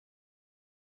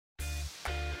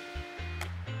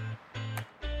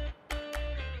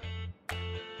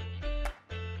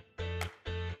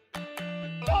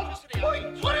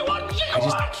I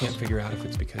just can't figure out if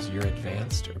it's because you're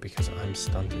advanced or because I'm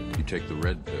stunted. You take the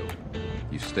red pill.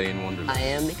 You stay in Wonderland. I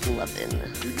am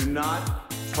McLovin. You do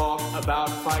not talk about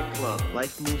Fight Club.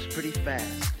 Life moves pretty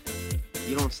fast.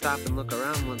 You don't stop and look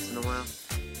around once in a while,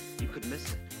 you could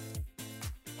miss it.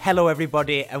 Hello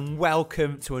everybody and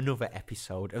welcome to another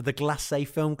episode of the Glacé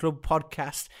Film Club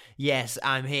podcast. Yes,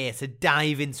 I'm here to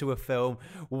dive into a film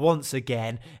once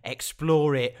again,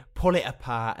 explore it, pull it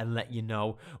apart and let you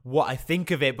know what I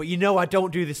think of it. But you know I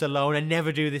don't do this alone, I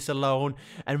never do this alone.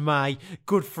 And my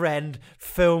good friend,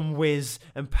 film whiz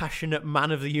and passionate man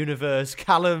of the universe,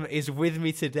 Callum, is with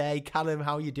me today. Callum,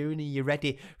 how are you doing? Are you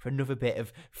ready for another bit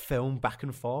of film back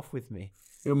and forth with me?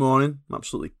 Good morning. I'm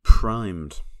absolutely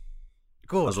primed.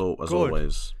 Good. As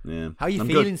always. Yeah. How are you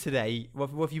feeling today?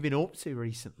 What have you been up to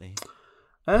recently?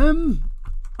 I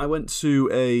went to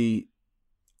a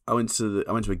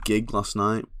gig last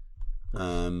night,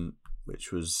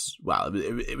 which was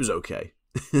it was okay.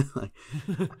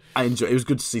 I enjoyed. It was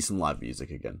good to see some live music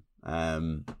again.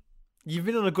 You've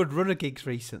been on a good run of gigs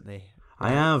recently.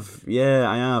 I have. Yeah,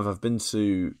 I have. I've been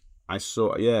to. I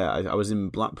was in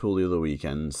Blackpool the other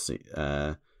weekend,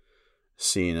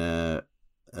 seeing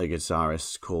a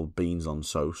guitarist called Beans on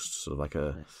Toast, sort of like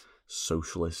a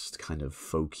socialist kind of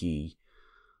folky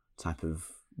type of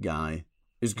guy.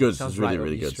 It was good. It was really,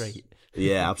 really good. Straight.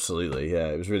 Yeah, absolutely. Yeah,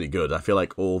 it was really good. I feel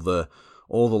like all the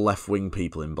left wing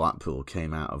people in Blackpool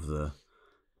came out of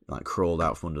crawled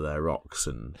out from under their rocks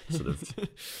and sort of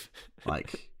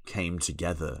came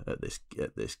together at this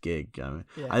gig.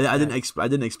 I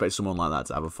didn't expect someone like that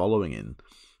to have a following in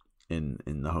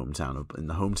the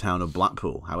hometown of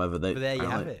Blackpool. However, but there you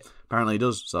have it. Apparently, it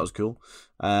does. So that was cool.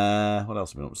 What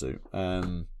else have I been up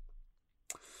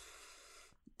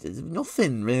to?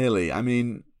 Nothing really. I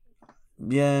mean,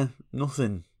 yeah,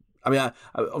 nothing. I mean, I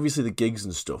obviously the gigs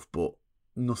and stuff, but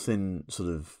nothing sort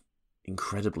of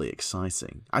incredibly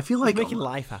exciting. I feel like making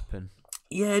life happen.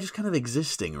 Yeah, just kind of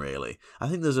existing. Really, I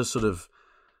think there's a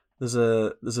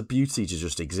beauty to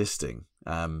just existing.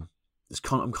 I'm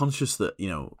conscious that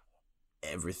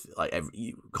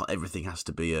everything has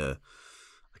to be a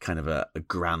kind of a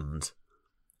grand.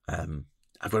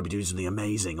 I've got to be doing something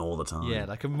amazing all the time. Yeah,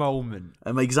 like a moment.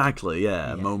 Exactly.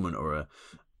 Yeah, a moment or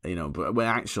but when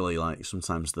actually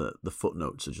sometimes the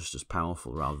footnotes are just as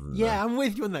powerful rather than. Yeah, I'm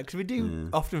with you on that because we do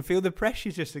often feel the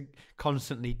pressure just to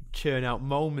constantly churn out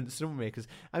moments, don't we? Because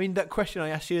I mean, that question I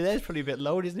asked you there is probably a bit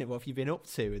low, isn't it? What have you been up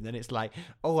to? And then it's like,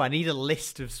 oh, I need a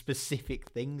list of specific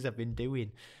things I've been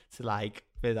doing to be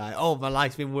like, oh, my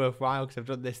life's been worthwhile because I've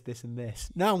done this, this, and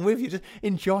this. No, I'm with you, just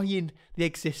enjoying the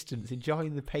existence,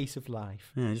 enjoying the pace of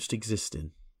life. Yeah, just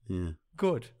existing. Yeah.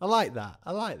 Good. I like that.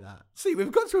 See,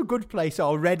 we've got to a good place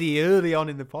already early on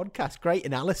in the podcast. Great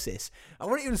analysis. I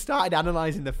haven't even started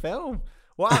analysing the film.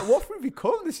 What have we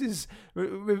become?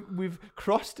 We've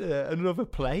crossed another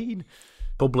plane.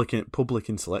 Public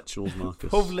intellectuals,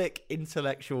 Marcus. Public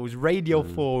intellectuals. Radio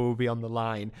 4 will be on the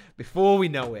line before we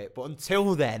know it. But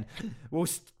until then, we'll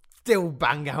still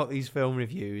bang out these film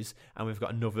reviews. And we've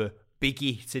got another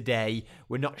biggie today.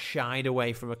 We're not shied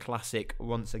away from a classic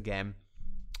once again.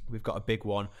 We've got a big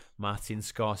one. Martin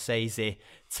Scorsese,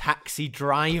 Taxi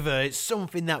Driver. It's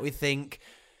something that we think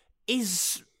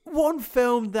is one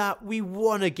film that we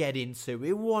want to get into,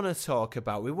 we want to talk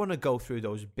about, we want to go through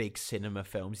those big cinema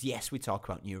films. Yes, we talk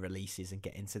about new releases and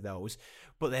get into those,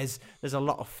 but there's a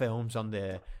lot of films on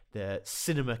the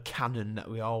cinema canon that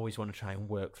we always want to try and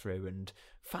work through and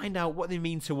find out what they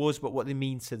mean to us, but what they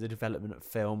mean to the development of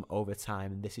film over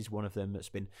time. And this is one of them that's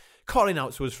been calling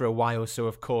out to us for a while, so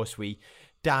of course we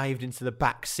dived into the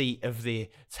back seat of the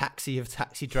taxi of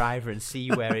Taxi Driver and see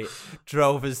where it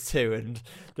drove us to. And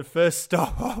the first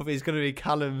stop off is going to be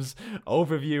Callum's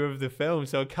overview of the film.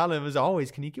 So Callum, as always,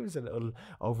 can you give us a little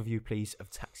overview, please, of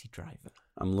Taxi Driver?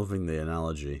 I'm loving the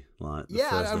analogy. I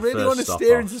really want to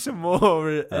steer into some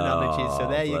more analogies. So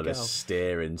there you go. Let us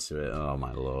steer into it. Oh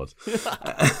my lord.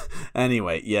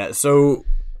 Anyway, yeah. So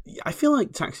I feel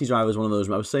like Taxi Driver is one of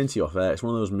those. I was saying to you off air, it's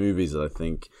one of those movies that I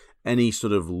think any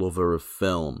sort of lover of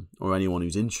film or anyone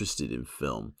who's interested in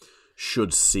film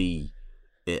should see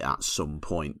it at some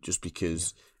point, just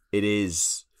because it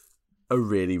is a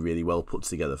really, really well put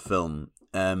together film.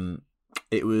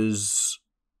 It was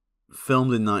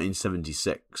filmed in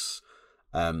 1976,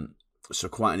 so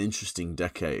quite an interesting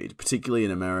decade, particularly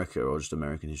in America or just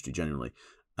American history generally.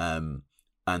 And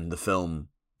the film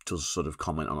does sort of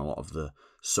comment on a lot of the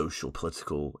social,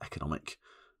 political, economic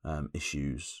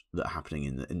issues that are happening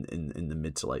in the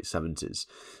mid to late 70s.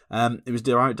 It was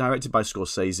directed by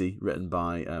Scorsese, written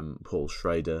by Paul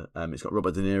Schrader. It's got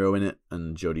Robert De Niro in it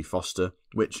and Jodie Foster,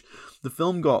 which the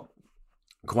film got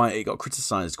it got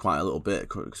criticised quite a little bit.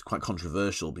 It's quite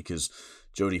controversial because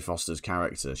Jodie Foster's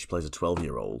character, she plays a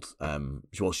 12-year-old.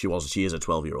 She is a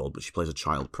 12-year-old, but she plays a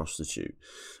child prostitute.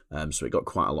 So it got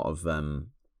quite a lot of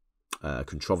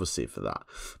controversy for that.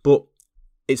 But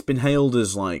it's been hailed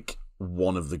as like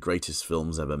one of the greatest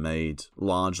films ever made,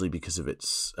 largely because of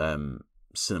its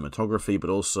cinematography, but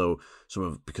also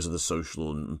because of the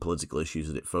social and political issues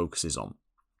that it focuses on.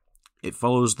 It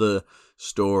follows the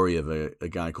story of a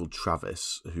guy called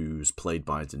Travis, who's played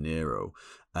by De Niro,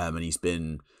 and he's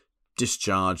been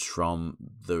discharged from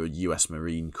the US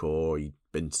Marine Corps.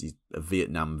 He's a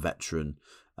Vietnam veteran,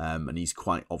 and he's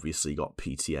quite obviously got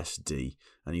PTSD,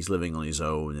 and he's living on his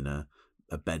own in a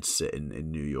bedsit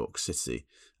in New York City.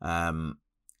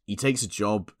 He takes a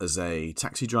job as a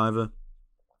taxi driver,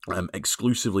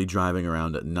 exclusively driving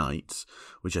around at night,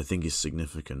 which I think is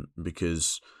significant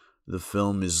because the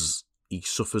film he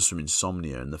suffers from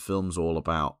insomnia, and the film's all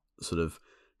about sort of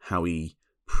how he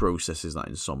processes that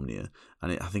insomnia,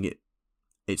 and I think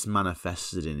it's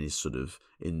manifested in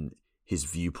his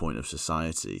viewpoint of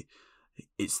society.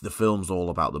 The film's all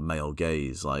about the male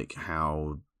gaze, like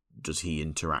how does he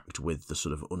interact with the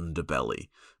sort of underbelly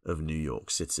of New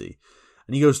York City.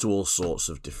 And he goes to all sorts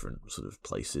of different sort of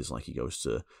places, like he goes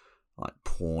to like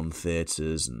porn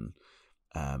theatres and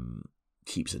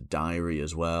keeps a diary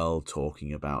as well,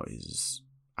 talking about his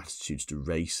attitudes to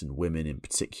race and women in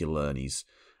particular, and he's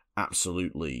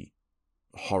absolutely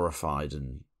horrified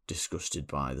and disgusted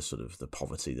by the sort of the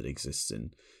poverty that exists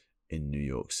in New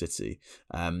York City.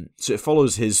 So it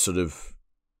follows his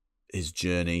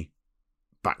journey,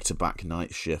 back-to-back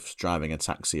night shifts, driving a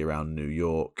taxi around New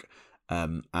York,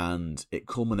 and it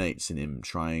culminates in him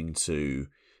trying to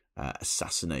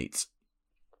assassinate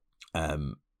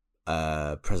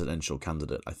a presidential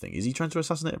candidate, I think. Is he trying to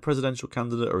assassinate a presidential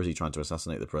candidate, or is he trying to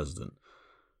assassinate the president?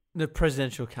 The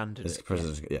presidential candidate.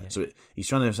 Yeah. So he's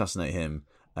trying to assassinate him,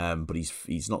 but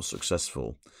he's not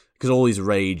successful because all his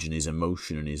rage and his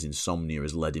emotion and his insomnia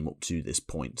has led him up to this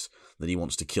point that he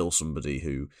wants to kill somebody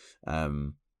who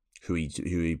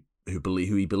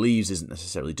he believes isn't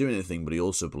necessarily doing anything, but he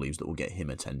also believes that will get him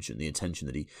attention, the attention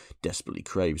that he desperately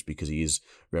craves because he is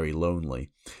very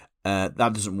lonely. That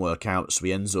doesn't work out, so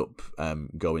he ends up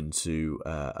going to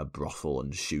a brothel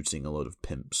and shooting a load of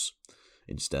pimps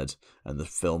instead, and the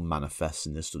film manifests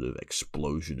in this sort of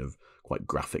explosion of quite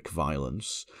graphic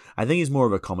violence. I think it's more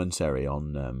of a commentary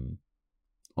on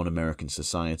American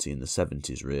society in the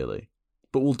 70s, really.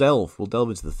 But we'll delve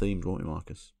into the themes, won't we,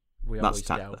 Marcus? That's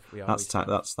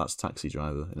Taxi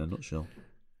Driver in a nutshell.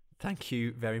 Thank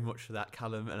you very much for that,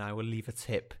 Callum, and I will leave a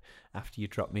tip after you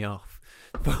drop me off.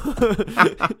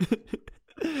 But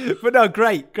no,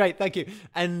 great, thank you.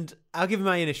 And I'll give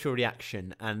my initial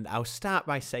reaction, and I'll start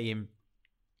by saying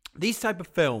these type of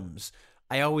films,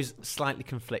 I always slightly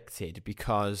conflicted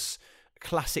because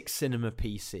classic cinema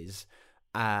pieces,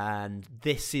 and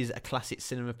this is a classic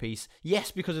cinema piece,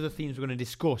 yes, because of the themes we're going to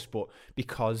discuss, but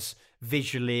because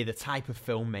visually, the type of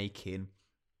filmmaking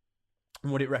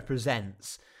and what it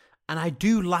represents. And I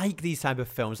do like these type of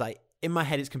films. Like, in my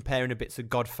head, it's comparing a bit to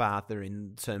Godfather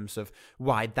in terms of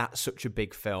why that's such a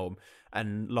big film.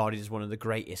 And Lord is one of the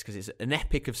greatest because it's an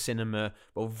epic of cinema,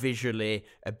 both visually,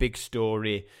 a big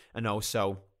story, and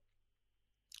also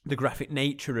the graphic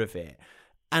nature of it.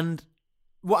 And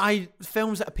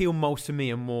films that appeal most to me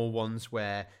are more ones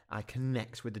where I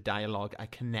connect with the dialogue, I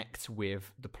connect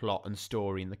with the plot and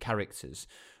story and the characters.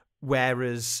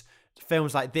 Whereas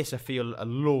films like this, I feel, are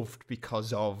loved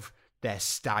because of their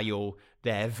style,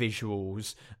 their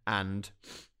visuals, and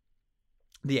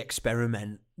the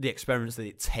experiments that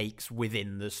it takes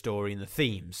within the story and the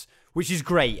themes, which is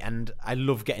great, and I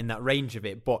love getting that range of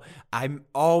it, but I'm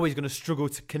always going to struggle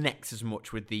to connect as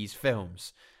much with these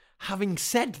films. Having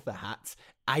said that,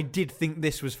 I did think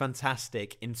this was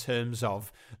fantastic in terms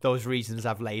of those reasons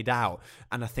I've laid out,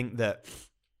 and I think that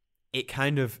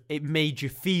it made you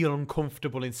feel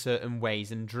uncomfortable in certain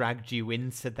ways and dragged you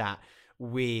into that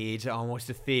weird,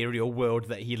 almost ethereal world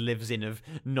that he lives in of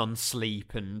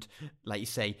non-sleep and, like you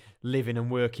say, living and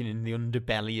working in the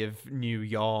underbelly of New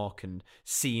York and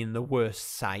seeing the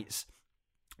worst sights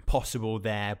possible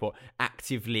there, but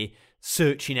actively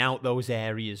searching out those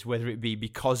areas, whether it be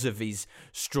because of his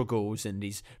struggles and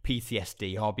his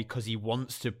PTSD or because he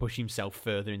wants to push himself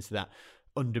further into that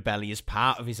underbelly as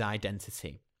part of his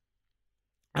identity.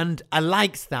 And I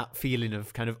liked that feeling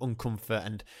of kind of uncomfort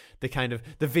and the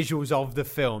visuals of the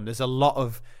film. There's a lot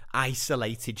of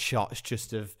isolated shots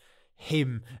just of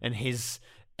him and his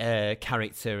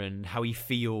character and how he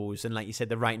feels, and like you said,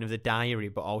 the writing of the diary,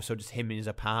 but also just him in his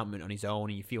apartment on his own,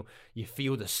 and you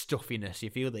feel the stuffiness, you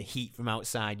feel the heat from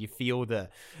outside, you feel the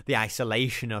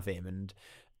isolation of him, and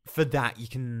for that you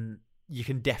can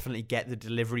definitely get the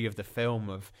delivery of the film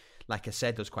of, like I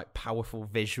said, those quite powerful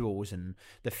visuals and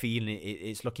the feeling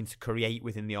it's looking to create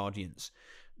within the audience.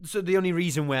 So the only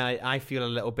reason where I feel a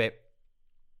little bit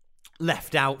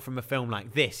left out from a film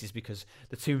like this is because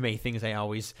the two main things I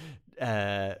always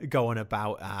go on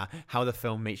about are how the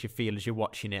film makes you feel as you're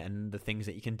watching it, and the things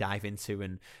that you can dive into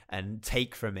and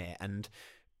take from it. And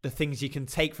the things you can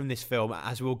take from this film,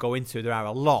 as we'll go into, there are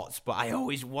a lot, but I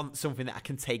always want something that I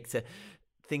can take to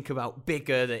think about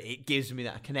bigger, that it gives me,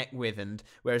 that I connect with. And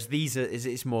whereas these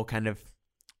it's more kind of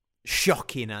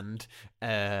shocking and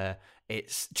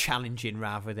it's challenging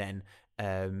rather than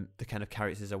the kind of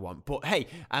characters I want. But hey,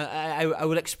 I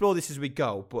will explore this as we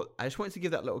go, but I just wanted to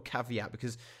give that little caveat,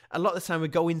 because a lot of the time we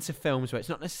go into films where it's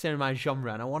not necessarily my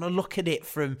genre, and I want to look at it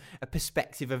from a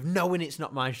perspective of knowing it's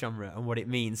not my genre and what it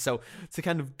means. So to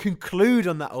kind of conclude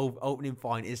on that opening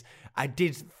point is, I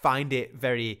did find it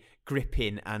very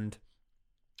gripping, and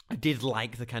I did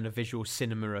like the kind of visual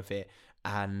cinema of it,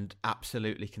 and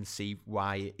absolutely can see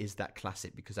why it is that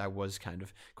classic, because I was kind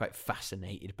of quite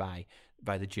fascinated by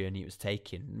the journey it was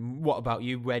taking. What about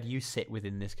you? Where do you sit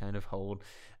within this kind of whole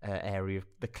area of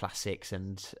the classics,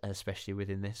 and especially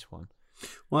within this one?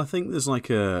 Well, I think there's like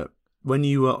when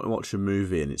you watch a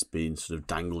movie and it's being sort of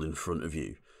dangled in front of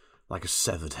you like a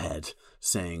severed head,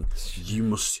 saying you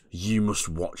must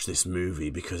watch this movie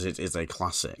because it is a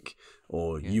classic,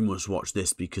 or you must watch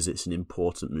this because it's an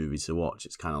important movie to watch.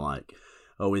 It's kind of like,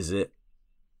 oh, is it?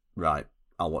 Right,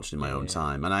 I'll watch it in my own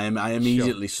time, and I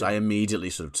immediately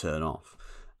sort of turn off.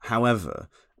 However,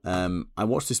 I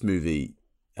watched this movie,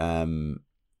 and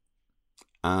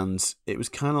it was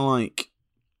kind of like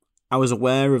I was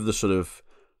aware of the sort of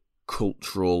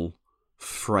cultural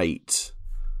freight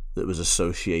that was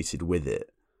associated with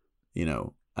it, you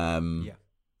know.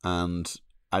 And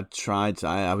I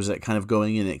was kind of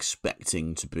going in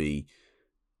expecting to be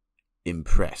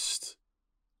impressed.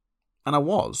 And I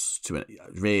was,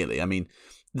 really. I mean,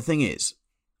 the thing is,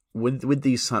 with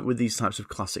these types of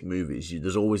classic movies,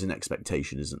 there's always an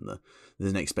expectation, isn't there?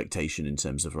 There's an expectation in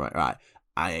terms of, right,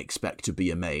 I expect to be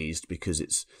amazed because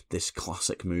it's this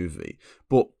classic movie.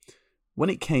 But when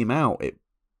it came out, it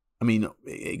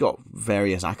got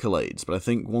various accolades, but I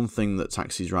think one thing that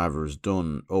Taxi Driver has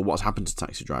done, or what's happened to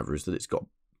Taxi Driver, is that it's got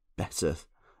better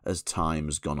as time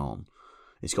has gone on.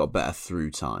 It's got better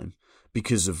through time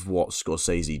because of what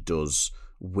Scorsese does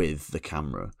with the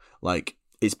camera. Like,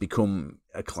 it's become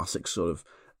a classic sort of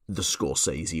the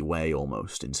Scorsese way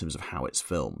almost in terms of how it's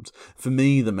filmed. For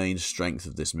me, the main strength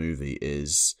of this movie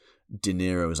is De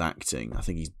Niro's acting. I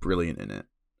think he's brilliant in it.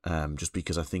 Just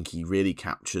because I think he really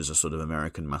captures a sort of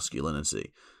American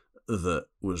masculinity that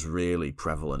was really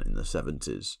prevalent in the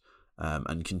 70s,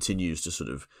 and continues to sort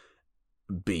of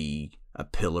be a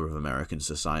pillar of American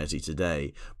society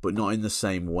today, but not in the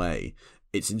same way.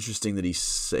 It's interesting that it's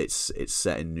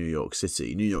set in New York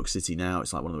City. New York City now,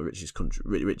 it's like one of the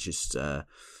richest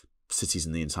cities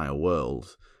in the entire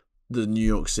world. The New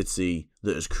York City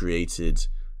that has created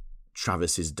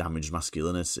Travis's damaged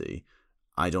masculinity,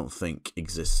 I don't think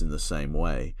exists in the same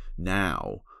way.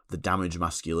 Now, the damaged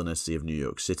masculinity of New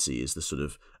York City is the sort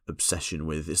of obsession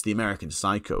with, it's the American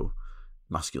Psycho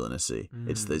masculinity.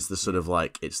 It's the sort of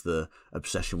like, it's the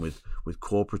obsession with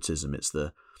corporatism. It's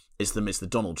the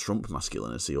Donald Trump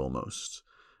masculinity almost.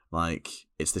 Like,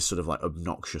 it's this sort of like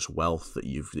obnoxious wealth that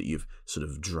you've sort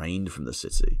of drained from the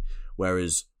city.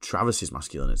 Whereas Travis's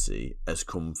masculinity has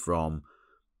come from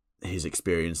his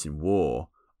experience in war.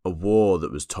 A war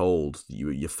that was told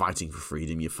you're fighting for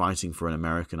freedom, you're fighting for an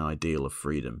American ideal of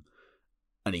freedom,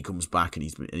 and he comes back and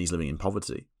he's living in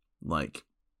poverty. Like,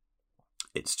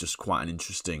 it's just quite an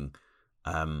interesting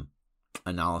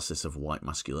analysis of white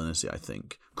masculinity, I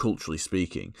think, culturally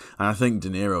speaking, and I think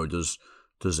De Niro does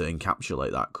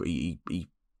encapsulate that. He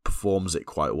performs it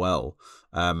quite well.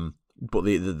 But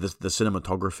the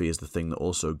cinematography is the thing that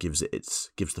also gives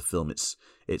the film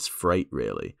its freight,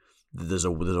 really. There's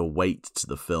a weight to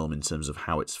the film in terms of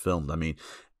how it's filmed. I mean,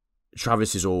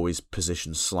 Travis is always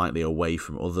positioned slightly away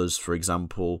from others. For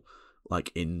example,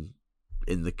 like in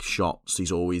the shots,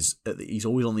 he's always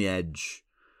on the edge.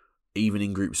 Even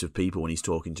in groups of people, when he's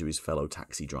talking to his fellow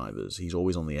taxi drivers, he's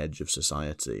always on the edge of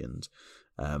society. And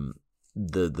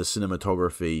the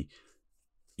cinematography,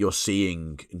 you're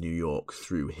seeing New York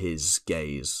through his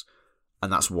gaze,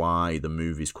 and that's why the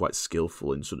movie's quite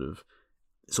skillful in sort of.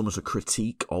 It's almost a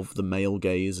critique of the male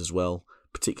gaze as well,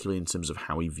 particularly in terms of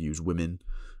how he views women.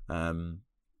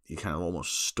 he kind of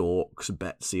almost stalks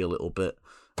Betsy a little bit.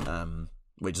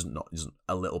 Which isn't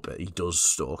a little bit. He does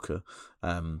stalk her.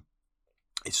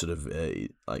 It's sort of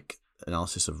like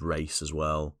analysis of race as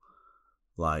well.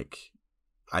 Like,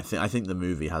 I think the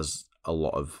movie has a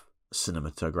lot of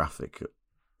cinematographical.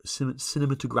 Is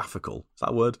that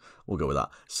a word? We'll go with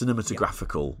that.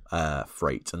 Cinematographical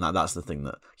freight, and that's the thing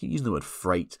that I keep using the word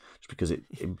freight just because it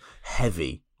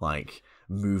heavy like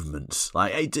movements.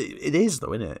 Like it is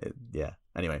though, isn't it? Yeah.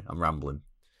 Anyway, I'm rambling.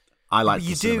 I like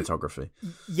the cinematography.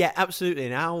 Yeah, absolutely.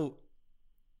 And I'll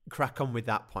crack on with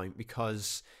that point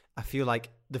because I feel like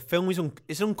the film is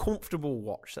it's an uncomfortable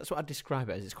watch. That's what I describe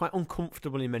it as. It's quite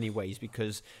uncomfortable in many ways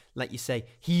because, like you say,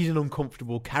 he's an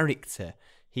uncomfortable character.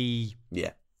 He's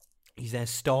there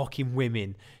stalking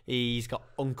women. He's got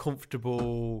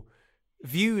uncomfortable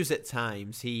views at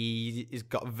times. He's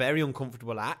got very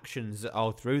uncomfortable actions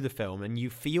all through the film, and you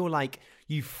feel like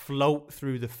you float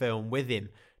through the film with him.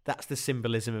 That's the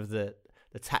symbolism of the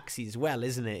taxi as well,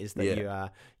 isn't it? Is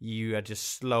that you are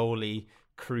just slowly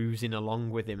cruising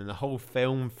along with him, and the whole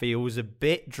film feels a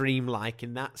bit dreamlike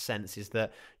in that sense. Is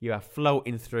that you are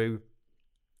floating through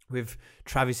with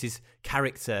Travis's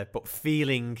character, but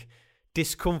feeling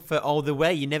discomfort all the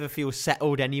way. You never feel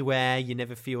settled anywhere. You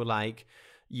never feel like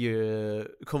you're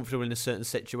comfortable in a certain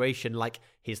situation, like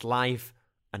his life,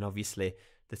 and obviously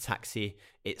the taxi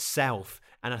itself.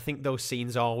 And I think those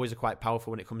scenes always are quite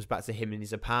powerful when it comes back to him in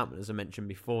his apartment, as I mentioned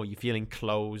before. You feel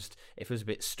enclosed. It feels a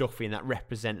bit stuffy, and that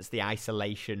represents the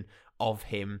isolation of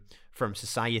him from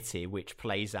society, which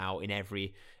plays out in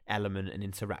every element and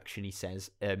interaction he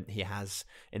has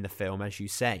in the film, as you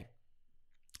say.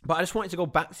 But I just wanted to go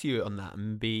back to you on that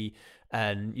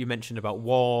and you mentioned about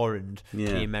war and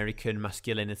the American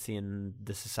masculinity and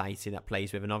the society that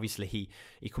plays with. And obviously he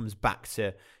comes back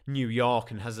to New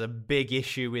York and has a big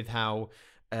issue with how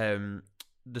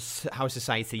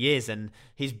society is, and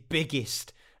his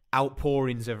biggest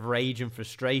outpourings of rage and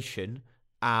frustration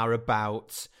are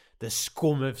about the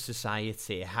scum of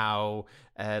society, how,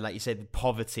 like you said,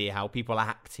 poverty, how people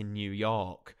act in New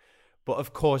York. But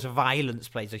of course, violence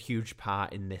plays a huge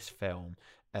part in this film.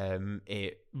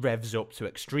 It revs up to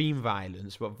extreme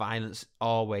violence, but violence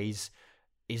always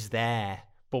is there,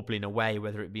 bubbling away,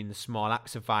 whether it be in the small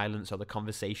acts of violence or the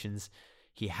conversations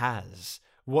he has.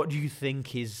 What do you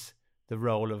think is the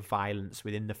role of violence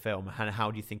within the film, and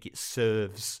how do you think it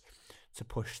serves to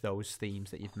push those themes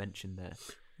that you've mentioned there?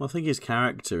 Well, I think his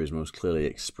character is most clearly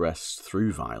expressed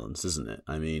through violence, isn't it?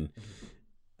 I mean,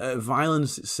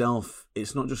 violence itself,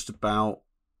 it's not just about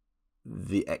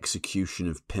the execution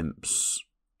of pimps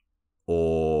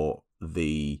or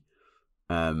the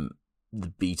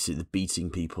beating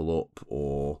people up,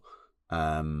 or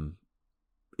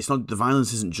it's not, the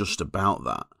violence isn't just about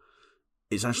that.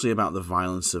 It's actually about the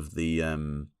violence of the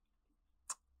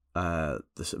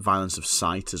violence of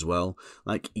sight as well.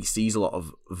 Like, he sees a lot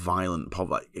of violent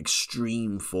poverty, like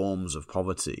extreme forms of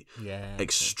poverty,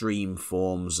 extreme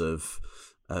forms of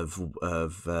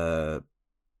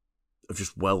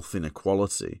just wealth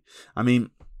inequality. I mean,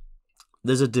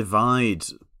 there's a divide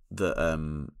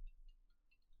that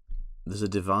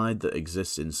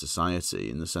exists in society,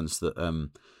 in the sense that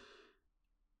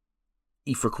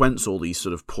he frequents all these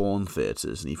sort of porn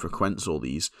theatres, and he frequents all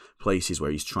these places where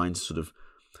he's trying to sort of,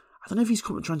 I don't know if he's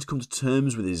trying to come to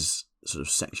terms with his sort of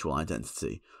sexual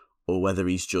identity, or whether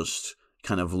he's just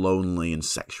kind of lonely and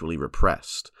sexually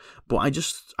repressed. But I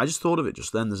just thought of it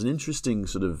just then. There's an interesting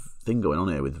sort of thing going on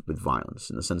here with violence,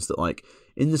 in the sense that, like,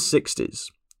 in the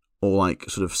 60s, or like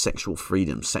sort of sexual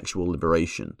freedom, sexual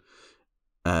liberation,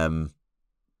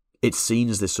 it's seen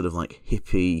as this sort of like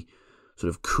hippie, sort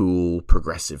of cool,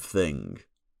 progressive thing.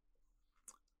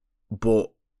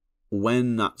 But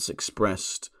when that's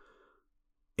expressed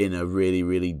in a really,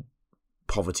 really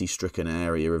poverty-stricken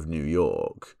area of New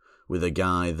York, with a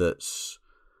guy that's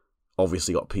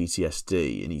obviously got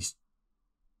PTSD, and he's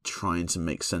trying to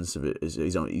make sense of it,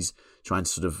 he's trying to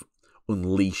sort of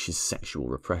unleash his sexual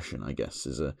repression, I guess,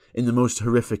 in the most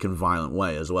horrific and violent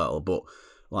way as well. But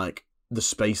like, the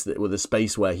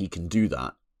space where he can do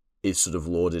that is sort of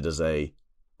lauded as a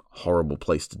horrible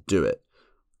place to do it.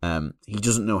 He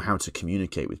doesn't know how to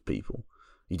communicate with people.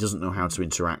 He doesn't know how to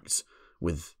interact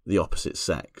with the opposite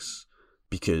sex,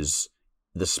 because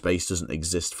the space doesn't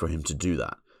exist for him to do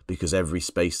that, because every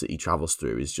space that he travels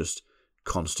through is just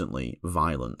constantly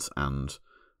violent and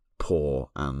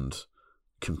poor and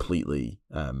completely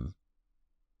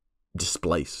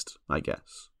displaced, I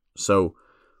guess. So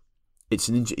it's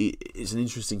an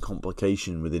interesting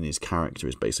complication within his character,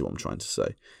 is basically what I'm trying to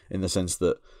say, in the sense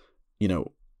that, you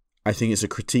know, I think it's a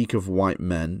critique of white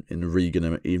men in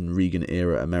Reagan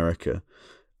era America,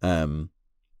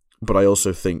 but I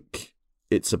also think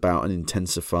it's about an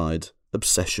intensified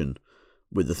obsession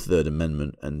with the Third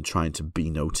Amendment and trying to be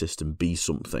noticed and be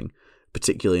something,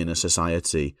 particularly in a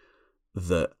society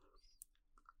that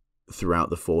throughout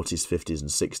the 40s, 50s and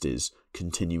 60s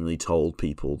continually told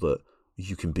people that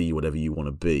you can be whatever you want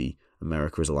to be,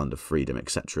 America is a land of freedom,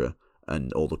 etc.,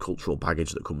 and all the cultural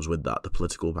baggage that comes with that, the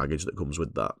political baggage that comes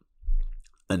with that.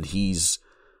 And he's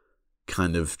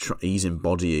kind of he's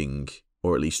embodying,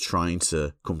 or at least trying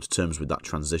to come to terms with that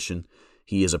transition.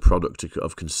 He is a product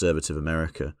of conservative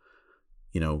America.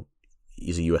 You know,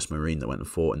 he's a US Marine that went and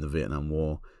fought in the Vietnam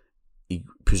War. He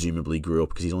presumably grew up,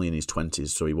 because he's only in his 20s,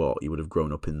 so he would have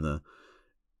grown up in the...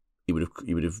 He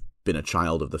would have been a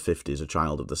child of the 50s, a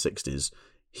child of the 60s.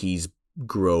 He's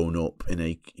grown up in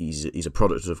a... He's a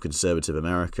product of conservative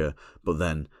America, but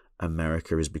then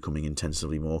America is becoming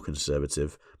intensively more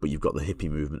conservative. But you've got the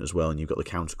hippie movement as well, and you've got the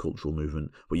countercultural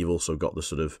movement, but you've also got the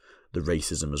sort of the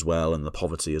racism as well, and the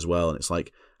poverty as well. And it's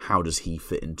like, how does he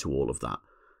fit into all of that?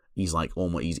 He's like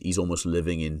he's almost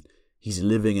living in... He's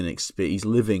living and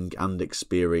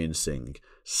experiencing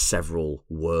several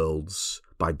worlds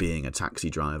by being a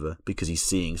taxi driver, because he's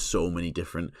seeing so many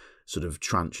different sort of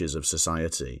tranches of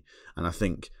society. And I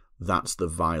think that's the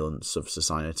violence of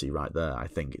society right there. I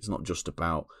think it's not just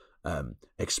about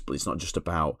it's not just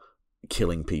about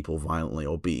killing people violently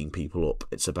or beating people up.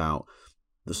 It's about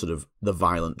the sort of the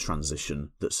violent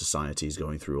transition that society is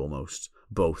going through, almost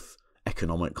both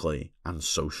economically and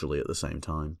socially at the same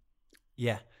time.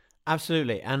 Yeah.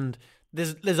 Absolutely, and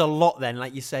there's a lot then,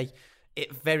 like you say,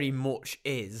 it very much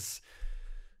is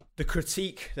the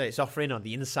critique that it's offering, or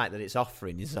the insight that it's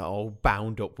offering, is all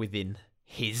bound up within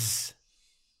his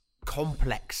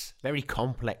complex, very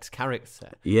complex character.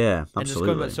 Yeah, absolutely. And just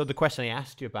going back, so the question I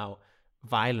asked you about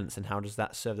violence and how does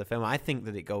that serve the film, I think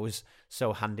that it goes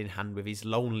so hand in hand with his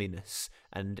loneliness,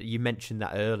 and you mentioned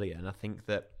that earlier, and I think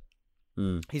that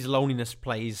his loneliness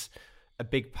plays a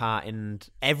big part in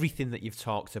everything that you've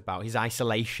talked about, his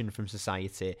isolation from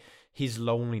society, his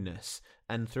loneliness.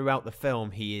 And throughout the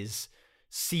film, he is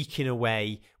seeking a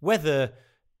way, whether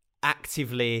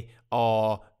actively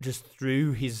or just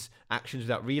through his actions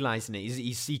without realising it,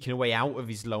 he's seeking a way out of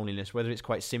his loneliness, whether it's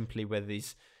quite simply whether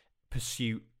his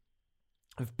pursuit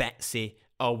of Betsy,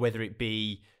 or whether it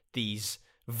be these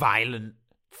violent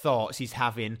thoughts he's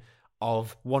having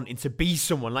of wanting to be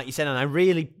someone, like you said. And I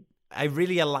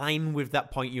really align with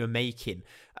that point you were making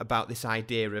about this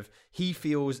idea of he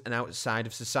feels an outside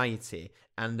of society,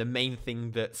 and the main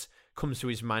thing that comes to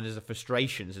his mind as a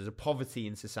frustrations, as a poverty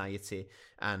in society,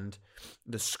 and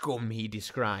the scum he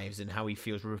describes, and how he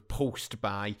feels repulsed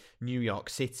by New York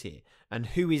City. And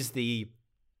who is the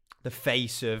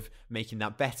face of making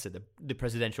that better? The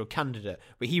presidential candidate,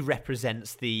 but he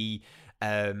represents the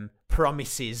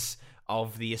promises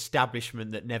of the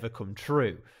establishment that never come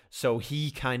true. So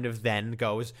he kind of then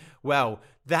goes, well,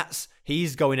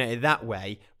 he's going at it that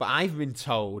way, but I've been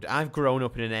told, I've grown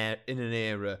up in an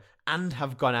era and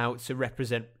have gone out to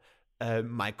represent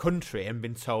my country, and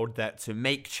been told that to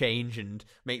make change and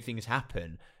make things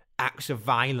happen, acts of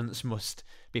violence must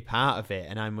be part of it,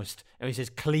 and he says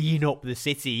clean up the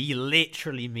city. He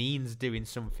literally means doing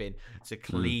something to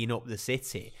clean up the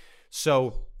city.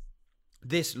 So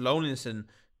this loneliness and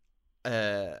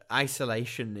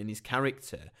isolation in his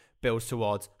character builds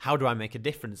towards, how do I make a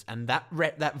difference? And that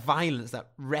violence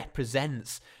that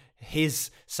represents his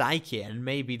psyche, and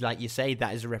maybe, like you say,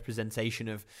 that is a representation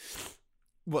of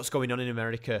what's going on in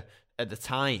America at the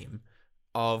time,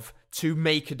 of to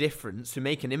make a difference, to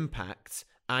make an impact,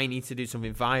 I need to do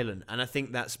something violent. And I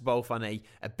think that's both on a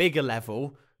bigger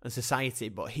level and society,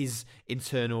 but his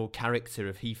internal character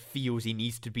of he feels he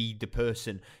needs to be the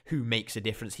person who makes a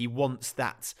difference. He wants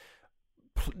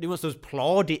those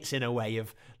plaudits in a way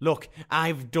of, look,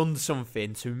 I've done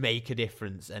something to make a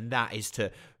difference, and that is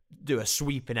to do a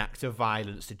sweeping act of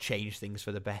violence to change things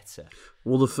for the better.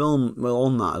 Well, the film,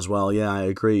 on that as well, yeah, I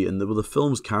agree. And the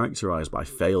film's characterised by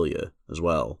failure as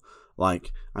well.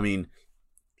 Like, I mean,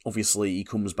 obviously he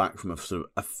comes back from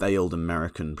a failed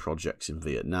American project in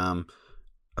Vietnam,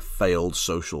 a failed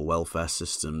social welfare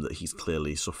system that he's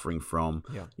clearly suffering from,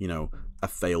 you know, a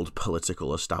failed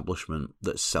political establishment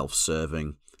that's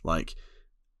self-serving. Like,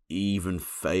 he even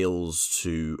fails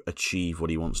to achieve what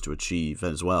he wants to achieve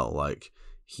as well. Like,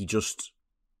 he just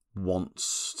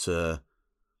wants to...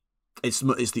 It's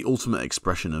the ultimate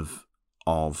expression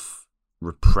of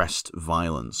repressed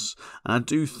violence. And I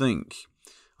do think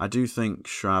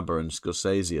Schraber and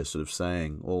Scorsese are sort of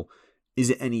saying, well, is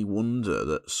it any wonder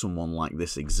that someone like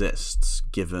this exists,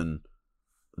 given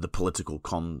the political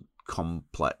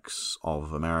complex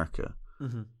of America?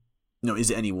 Mm-hmm.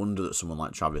 is it any wonder that someone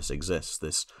like Travis exists?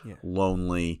 This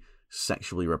lonely,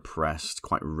 sexually repressed,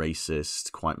 quite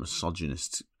racist, quite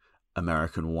misogynist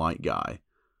American white guy.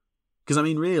 Because, I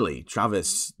mean, really,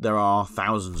 Travis, there are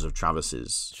thousands of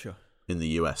Travises in the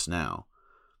US now.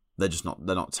 They're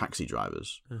not taxi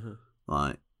drivers.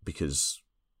 Like, because,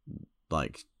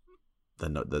 like, they're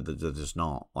just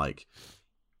not. Like,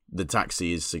 the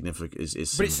taxi is significant, is But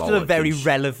symbolic. it's still a very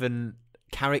relevant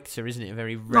character, isn't it? A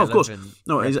very relevant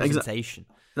representation.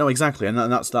 No, exactly. And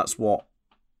that's what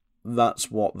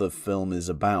the film is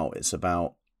about. It's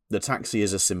about the taxi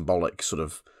is a symbolic sort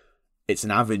of. It's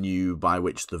an avenue by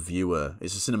which the viewer.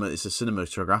 It's a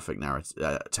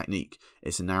cinematographic technique.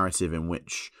 It's a narrative in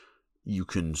which you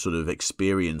can sort of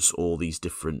experience all these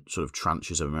different sort of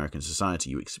tranches of American society.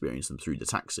 You experience them through the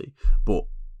taxi, but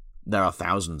there are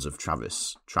thousands of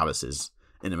Travises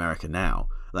in America now.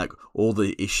 Like all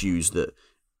the issues that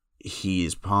he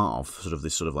is part of, sort of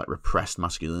this sort of like repressed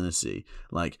masculinity,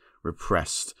 like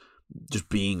repressed, just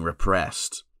being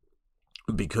repressed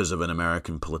because of an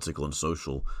American political and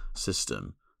social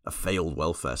system, a failed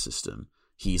welfare system.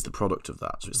 He's the product of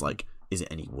that. So it's like, is it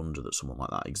any wonder that someone like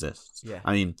that exists? Yeah.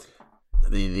 I mean,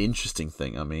 the interesting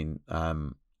thing,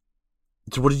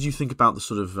 so what did you think about the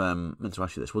sort of, meant to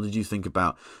ask you this, what did you think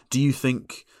about, do you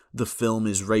think the film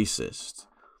is racist?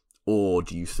 Or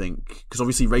do you think, because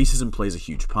obviously racism plays a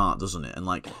huge part, doesn't it? And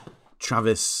like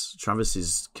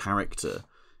Travis's character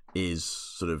is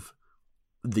sort of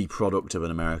the product of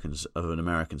an American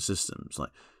system. It's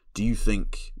like, do you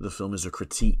think the film is a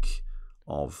critique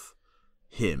of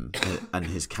him and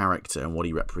his character and what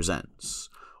he represents?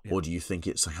 Yeah. Or do you think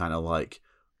it's a kind of like,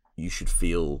 you should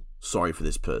feel sorry for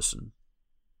this person?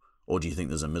 Or do you think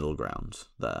there's a middle ground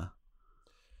there?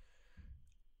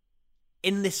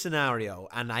 In this scenario,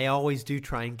 and I always do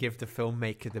try and give the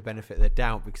filmmaker the benefit of the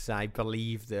doubt, because I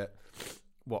believe that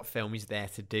what film is there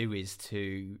to do is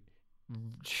to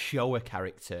show a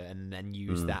character and then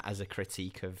use that as a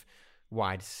critique of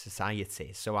wider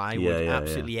society. So I would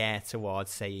absolutely err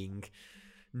towards saying,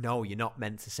 no, you're not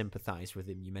meant to sympathise with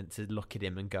him. You're meant to look at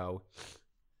him and go,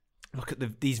 look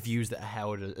at these views that are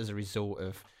held as a result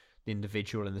of the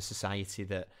individual and the society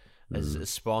that has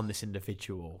spawned this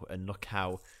individual, and look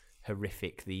how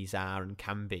horrific these are and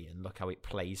can be, and look how it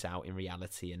plays out in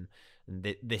reality, and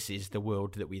this is the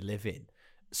world that we live in.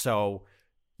 So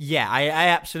yeah, I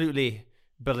absolutely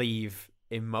believe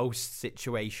in most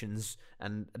situations,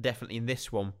 and definitely in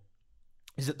this one,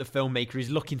 is that the filmmaker is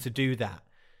looking to do that.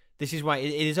 This is why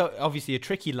it is obviously a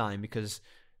tricky line, because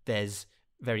there's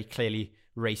very clearly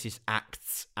racist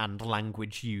acts and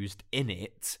language used in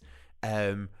it,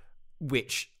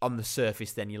 which on the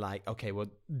surface then you're like, okay, well,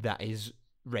 that is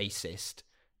racist.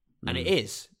 And it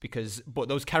is, but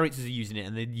those characters are using it,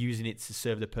 and they're using it to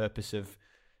serve the purpose of,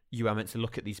 you are meant to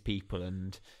look at these people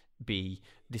and be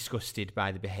disgusted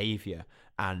by the behaviour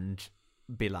and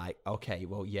be like, okay,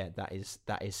 well, yeah, that is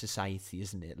society,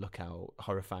 isn't it? Look how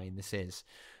horrifying this is.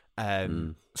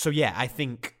 So yeah, I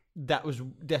think that was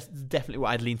definitely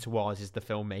what I'd lean towards, is the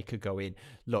filmmaker going,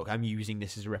 look, I'm using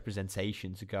this as a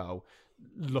representation to go,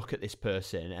 look at this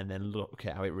person and then look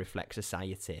at how it reflects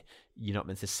society. You're not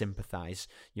meant to sympathise.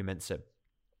 You're meant to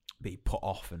be put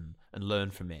off and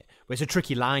learn from it. But it's a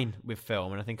tricky line with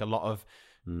film, and I think a lot of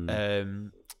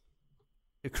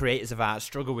creators of art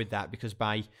struggle with that, because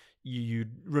by you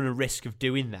run a risk of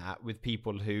doing that with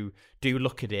people who do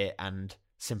look at it and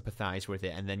sympathise with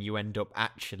it, and then you end up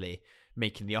actually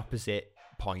making the opposite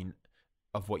point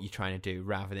of what you're trying to do,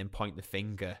 rather than point the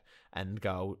finger and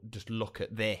go, just look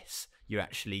at this. You're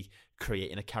actually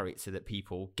creating a character that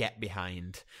people get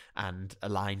behind and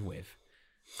align with.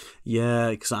 Yeah,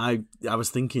 because I was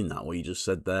thinking that what you just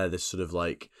said there, this sort of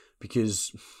like,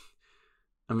 because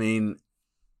I mean,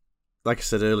 like I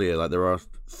said earlier, like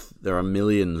there are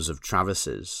millions of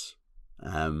Travises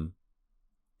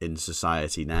in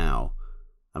society now.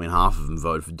 I mean, half of them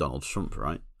voted for Donald Trump,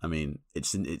 right? I mean,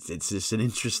 it's just an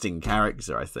interesting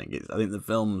character. I think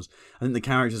the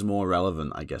character's more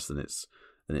relevant, I guess, than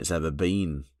it's ever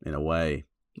been in a way.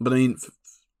 But I mean,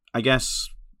 I guess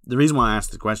the reason why I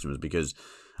asked the question was because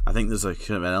I think there's a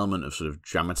kind of an element of sort of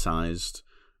dramatized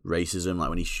racism, like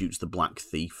when he shoots the black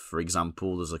thief, for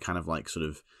example. There's a kind of like sort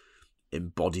of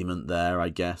embodiment there, I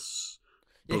guess.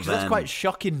 Yeah, because that's quite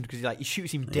shocking, because he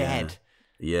shoots him dead.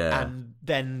 Yeah. And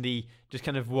then he just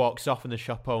kind of walks off, and the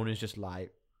shop owner's just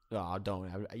like, oh,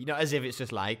 don't, as if it's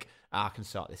just like, I can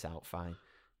sort this out, fine.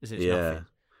 As if it's nothing.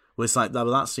 Well, it's like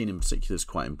that scene in particular is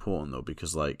quite important, though,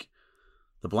 because like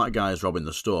the black guy is robbing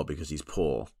the store because he's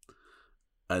poor,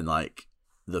 and like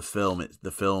the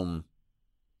film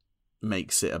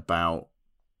makes it about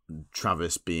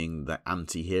Travis being the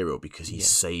anti-hero because he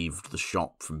saved the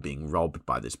shop from being robbed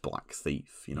by this black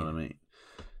thief. You know what I mean?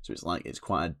 So it's like it's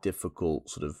quite a difficult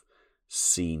sort of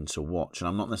scene to watch, and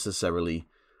I'm not necessarily.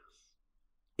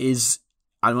 Are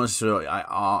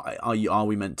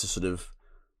we meant to sort of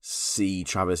see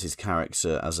Travis's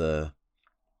character as a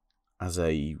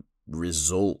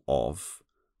result of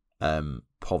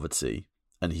poverty,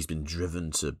 and he's been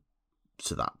driven to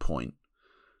that point?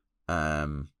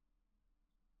 Because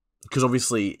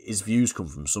obviously his views come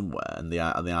from somewhere, and the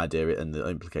idea and the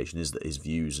implication is that his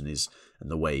views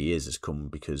and the way he is has come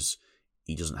because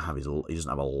he doesn't have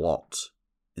a lot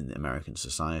in the American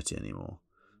society anymore.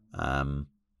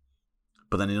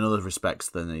 But then in other respects,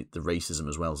 then the racism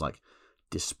as well is like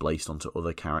displaced onto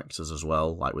other characters as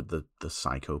well, like with the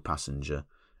psycho passenger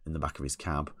in the back of his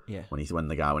cab. Yeah. When he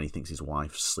thinks his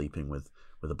wife's sleeping with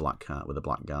a black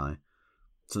guy.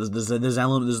 So there's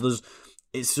elements.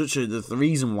 It's such the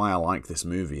reason why I like this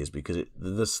movie is because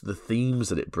the themes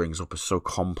that it brings up are so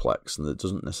complex, and that it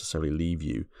doesn't necessarily leave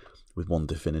you with one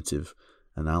definitive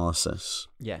analysis.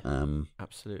 Yeah,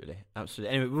 absolutely.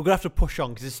 Anyway, we're gonna have to push on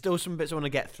because there's still some bits I want to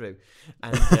get through,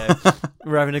 and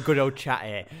we're having a good old chat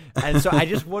here. And so I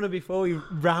just want to, before we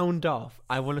round off,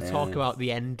 I want to talk about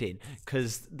the ending,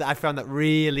 because I found that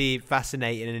really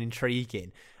fascinating and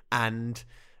intriguing. And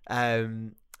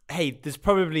hey, there's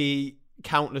probably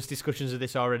countless discussions of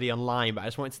this already online, but I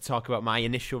just wanted to talk about my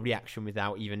initial reaction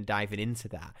without even diving into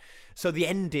that. So the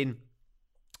ending,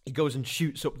 he goes and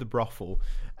shoots up the brothel,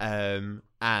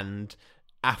 and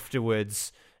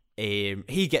afterwards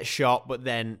he gets shot, but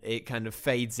then it kind of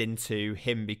fades into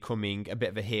him becoming a bit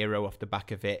of a hero off the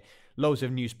back of it. Loads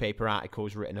of newspaper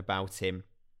articles written about him.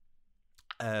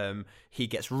 He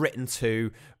gets written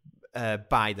to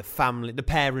by the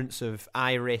parents of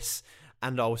Iris,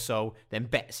 and also then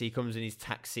Betsy comes in his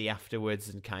taxi afterwards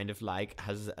and kind of like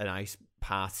has a nice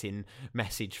parting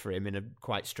message for him in a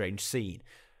quite strange scene.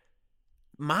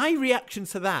 My reaction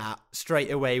to that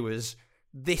straight away was,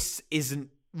 this isn't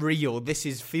real.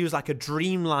 Feels like a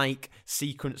dreamlike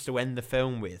sequence to end the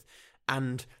film with.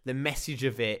 And the message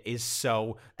of it is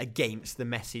so against the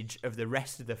message of the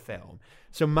rest of the film.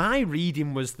 So my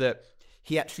reading was that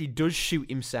he actually does shoot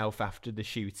himself after the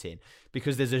shooting,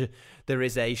 because there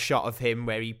is a shot of him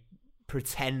where he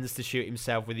pretends to shoot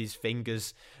himself with his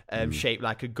fingers shaped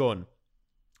like a gun.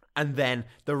 And then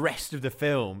the rest of the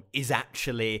film is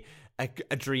actually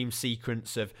a dream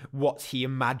sequence of what he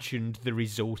imagined the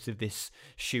result of this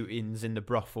shootings in the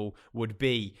brothel would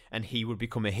be, and he would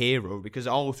become a hero, because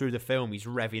all through the film he's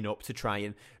revving up to try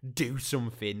and do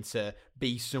something, to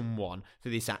be someone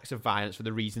through these acts of violence for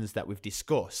the reasons that we've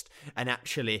discussed. And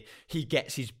actually he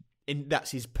gets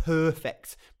that's his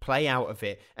perfect play out of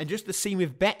it. And just the scene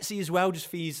with Betsy as well just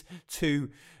feels too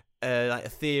like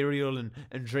ethereal and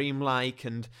dreamlike,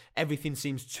 and everything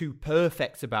seems too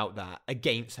perfect about that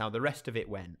against how the rest of it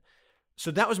went.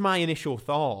 So that was my initial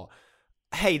thought.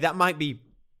 Hey, that might be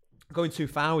going too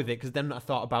far with it, because then I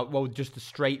thought about, well, just the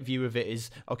straight view of it is,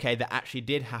 okay, that actually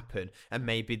did happen, and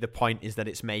maybe the point is that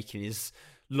it's making is,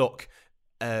 look,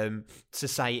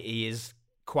 society is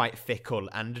quite fickle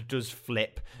and does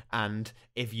flip, and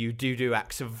if you do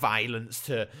acts of violence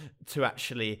to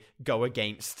actually go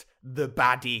against the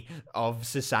baddie of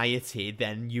society,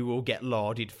 then you will get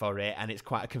lauded for it, and it's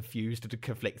quite a confused and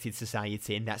conflicted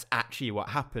society, and that's actually what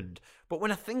happened. But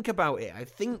when I think about it, I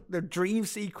think the dream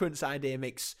sequence idea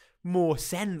makes more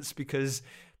sense, because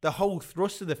the whole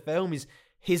thrust of the film is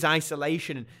his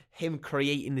isolation and him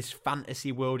creating this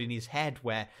fantasy world in his head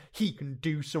where he can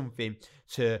do something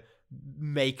to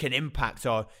make an impact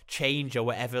or change or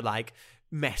whatever like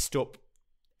messed up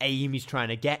aim he's trying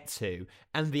to get to.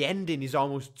 And the ending is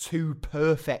almost too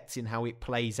perfect in how it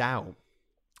plays out,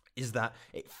 is that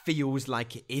it feels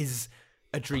like it is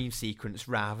a dream sequence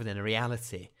rather than a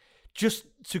reality. Just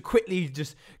to quickly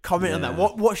just comment on that,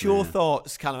 what's your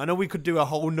thoughts, Callum? I know we could do a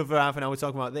whole nother half an hour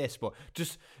talking about this, but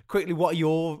just quickly, what are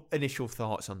your initial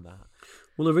thoughts on that?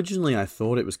 Well, originally I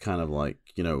thought it was kind of like,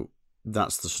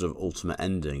 that's the sort of ultimate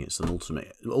ending. It's an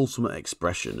ultimate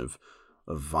expression of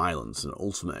violence, an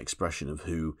ultimate expression of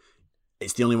who.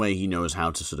 It's the only way he knows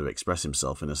how to sort of express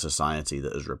himself in a society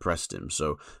that has repressed him.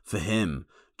 So for him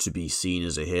to be seen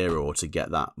as a hero or to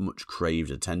get that much craved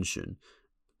attention,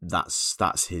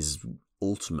 that's his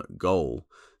ultimate goal.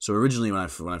 So originally when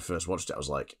I first watched it, I was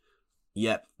like,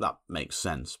 yep, that makes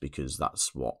sense, because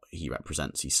that's what he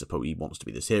represents. He wants to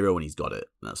be this hero, and he's got it,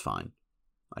 and that's fine,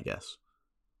 I guess.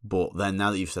 But then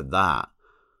now that you've said that,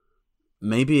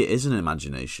 maybe it is an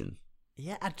imagination.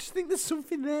 Yeah, I just think there's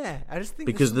something there. I just think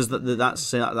because there's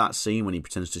that scene when he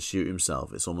pretends to shoot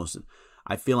himself. It's almost,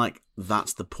 I feel like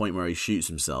that's the point where he shoots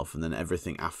himself, and then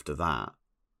everything after that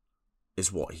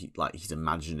is what he's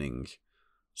imagining.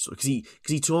 So because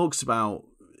he talks about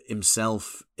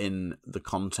himself in the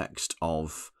context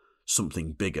of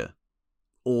something bigger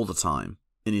all the time.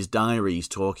 In his diary, he's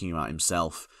talking about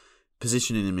himself,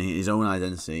 positioning him in his own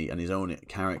identity and his own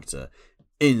character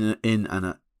in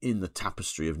the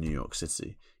tapestry of New York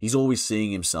City. He's always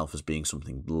seeing himself as being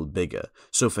something a little bigger.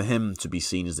 So for him to be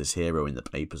seen as this hero in the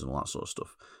papers and all that sort of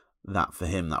stuff, that for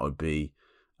him that would be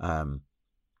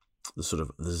the sort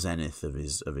of the zenith of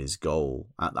his goal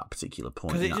at that particular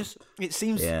point. Because it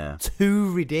seems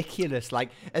too ridiculous, like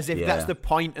as if that's the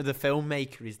point of the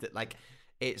filmmaker, is that like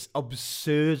it's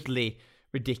absurdly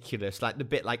ridiculous, like the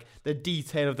bit, like the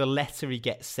detail of the letter he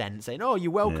gets sent saying, "Oh,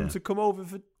 you're welcome to come over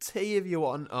for tea if you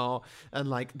want," and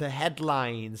like the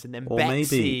headlines, and then or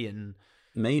Betsy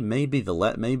maybe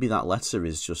that letter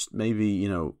is just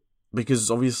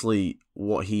because obviously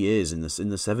what he is in the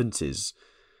 70s,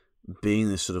 being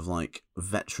this sort of like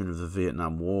veteran of the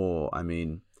Vietnam War. I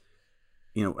mean,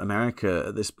 America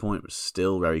at this point was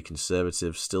still very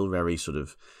conservative, still very sort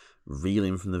of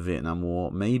reeling from the Vietnam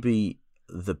War. Maybe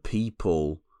the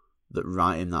people that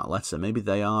write him that letter, maybe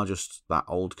they are just that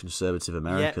old conservative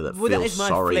America that feels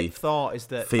sorry. Flip thought is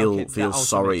that feels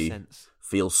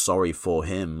sorry for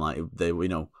him, like they,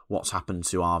 what's happened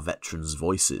to our veterans'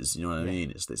 voices. You know what I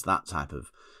mean? It's that type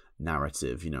of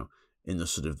narrative. In the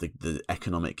sort of the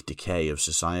economic decay of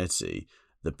society,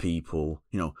 the people,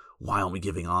 why aren't we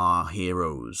giving our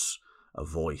heroes a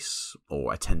voice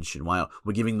or attention? Why are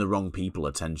we giving the wrong people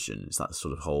attention? It's that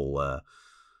sort of whole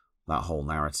that whole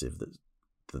narrative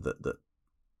that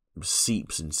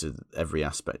seeps into every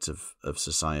aspect of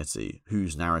society.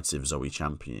 Whose narratives are we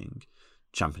championing,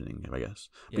 I guess.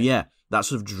 But that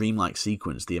sort of dreamlike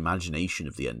sequence, the imagination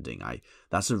of the ending,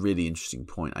 that's a really interesting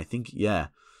point. I think,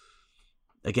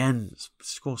 again,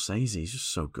 Scorsese, he's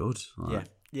just so good.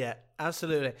 Yeah,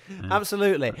 absolutely.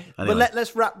 Absolutely. Anyway. But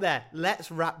let's wrap there. Let's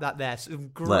wrap that there. Some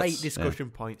great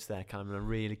discussion points there, Cameron. I'm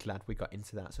really glad we got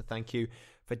into that. So thank you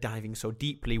for diving so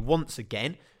deeply once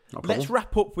again. Let's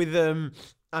wrap up with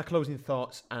our closing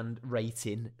thoughts and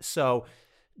rating. So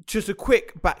just a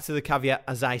quick back to the caveat,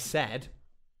 as I said,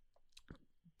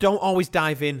 don't always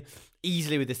dive in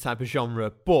easily with this type of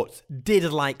genre, but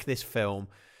did like this film.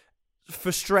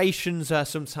 Frustrations are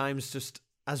sometimes just,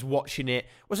 as watching it,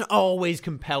 wasn't always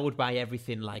compelled by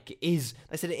everything like it is.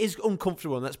 I said it is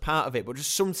uncomfortable, and that's part of it, but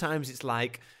just sometimes it's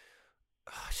like,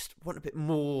 I just want a bit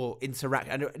more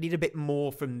interaction. I need a bit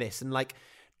more from this. And like,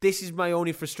 this is my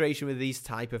only frustration with these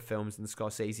type of films, and the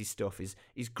Scorsese stuff is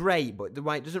great, but the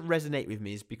why it doesn't resonate with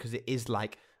me is because it is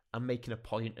like, I'm making a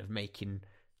point of making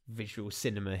visual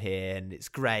cinema here, and it's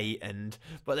great,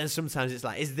 but then sometimes it's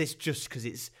like, is this just because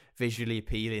it's visually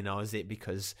appealing, or is it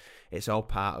because it's all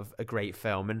part of a great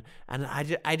film? And I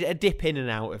dip in and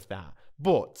out of that.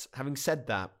 But having said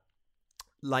that,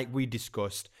 like we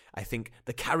discussed, I think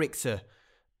the character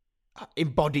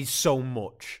embodies so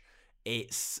much.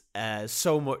 It's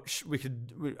so much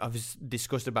I've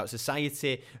discussed about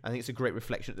society. I think it's a great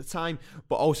reflection at the time,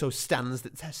 but also stands the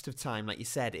test of time. Like you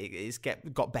said, it's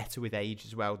got better with age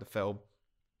as well, the film.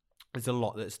 There's a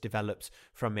lot that's developed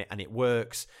from it, and it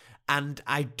works. And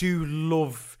I do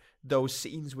love those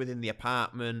scenes within the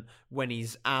apartment when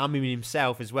he's arming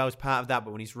himself as well as part of that, but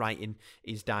when he's writing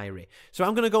his diary. So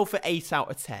I'm going to go for 8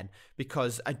 out of 10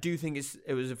 because I do think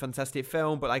it was a fantastic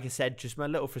film, but like I said, just my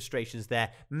little frustrations there.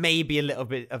 Maybe a little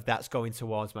bit of that's going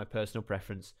towards my personal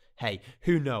preference. Hey,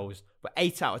 who knows? But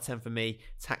 8 out of 10 for me.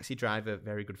 Taxi Driver,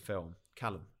 very good film.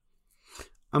 Callum?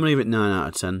 I'm going to give it 9 out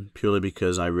of 10 purely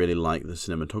because I really like the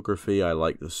cinematography. I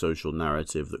like the social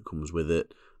narrative that comes with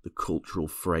it. The cultural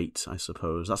freight, I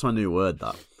suppose. That's my new word,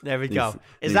 that. There we go.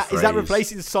 Is that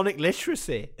replacing sonic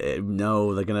literacy?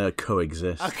 No, they're going to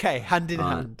coexist. Okay, hand in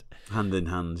hand. Hand in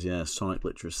hand, yeah. Sonic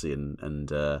literacy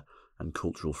and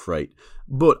cultural freight.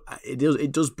 But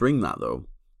it does bring that, though.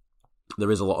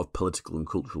 There is a lot of political and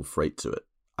cultural freight to it.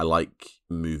 I like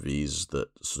movies that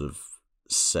sort of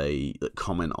that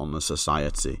comment on a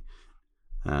society.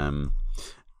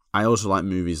 I also like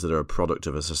movies that are a product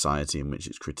of a society in which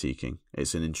it's critiquing.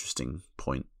 It's an interesting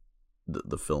point that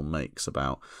the film makes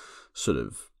about sort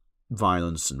of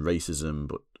violence and racism,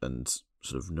 and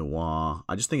sort of noir.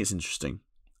 I just think it's interesting.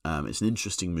 It's an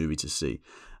interesting movie to see,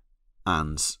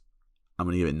 and I'm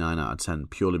going to give it 9 out of 10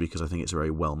 purely because I think it's a very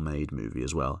well-made movie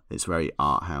as well. It's very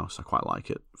art house. I quite like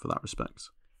it for that respect.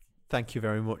 Thank you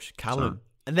very much, Callum.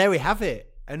 And there we have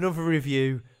it. Another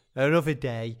review, Another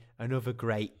day, another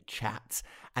great chat,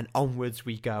 and onwards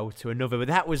we go to another. But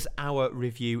that was our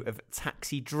review of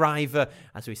Taxi Driver.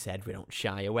 As we said, we don't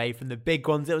shy away from the big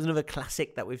ones. It was another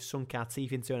classic that we've sunk our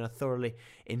teeth into, and I thoroughly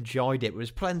enjoyed it. There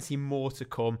was plenty more to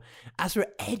come as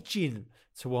we're edging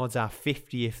towards our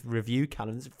 50th review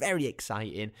calendar. It's very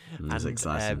exciting. It's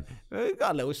exciting. We've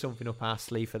got a little something up our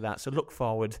sleeve for that, so look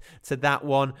forward to that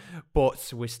one.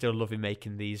 But we're still loving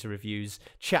making these reviews,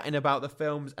 chatting about the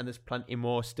films, and there's plenty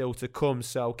more still to come.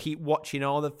 So keep watching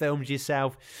all the films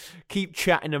yourself, keep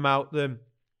chatting about them.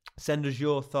 Send us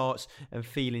your thoughts and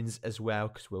feelings as well,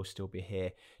 because we'll still be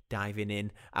here diving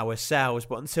in ourselves.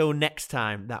 But until next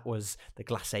time, that was the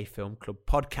Glacé Film Club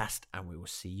podcast, and we will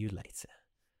see you later.